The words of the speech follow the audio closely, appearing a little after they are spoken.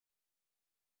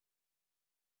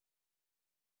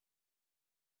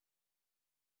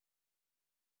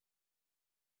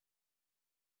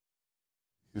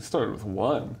You started with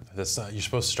 1. That's not. You're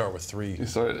supposed to start with 3. You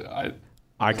started.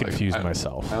 I confused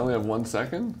myself. I only have 1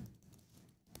 second.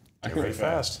 Very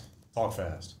fast. Talk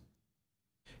fast.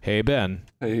 Hey, Ben.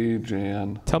 Hey,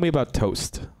 Jan. Tell me about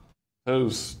toast.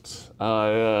 Toast.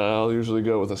 I'll usually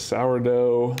go with a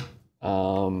sourdough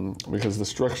because the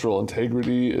structural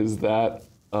integrity is that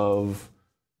of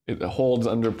it holds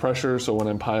under pressure. So when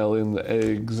I pile in the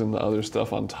eggs and the other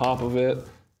stuff on top of it,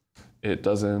 it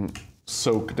doesn't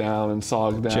soak down and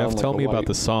sog down. Jeff, like tell me about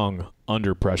the song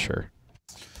Under Pressure.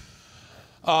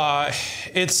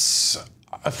 It's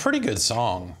a pretty good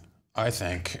song, I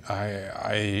think.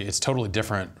 It's totally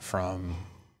different from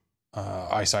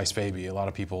Ice Ice Baby. A lot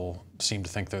of people seem to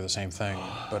think they're the same thing,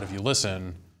 but if you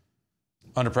listen,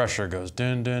 Under Pressure goes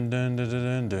dun dun dun dun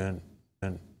dun dun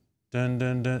dun dun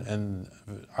dun dun, and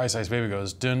Ice Ice Baby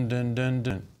goes dun dun dun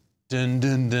dun dun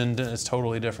dun dun dun. It's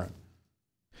totally different.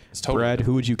 It's totally Brad,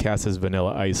 who would you cast as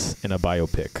Vanilla Ice in a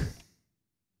biopic?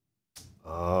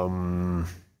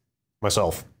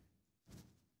 Myself.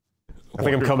 I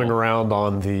think I'm coming around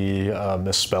on the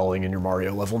misspelling in your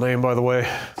Mario level name, by the way.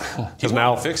 Because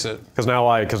now fix it. Because now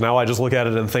I just look at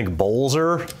it and think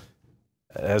Bowser,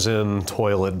 as in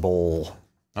toilet bowl.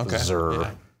 Okay.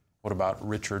 Yeah. What about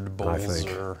Richard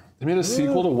Bolzer? They made a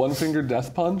sequel to One Finger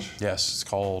Death Punch. Yes, it's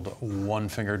called One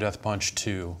Finger Death Punch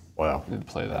 2. Wow. I didn't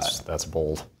play that. That's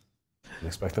bold. Didn't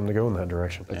expect them to go in that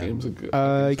direction. That game's a good.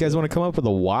 You guys want to come up with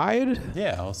a wide?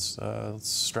 Yeah, let's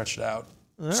stretch it out.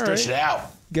 All Stretch it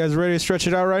out. You guys ready to stretch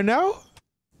it out right now?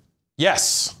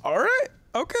 Yes. All right.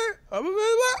 Okay. I'm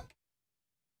available.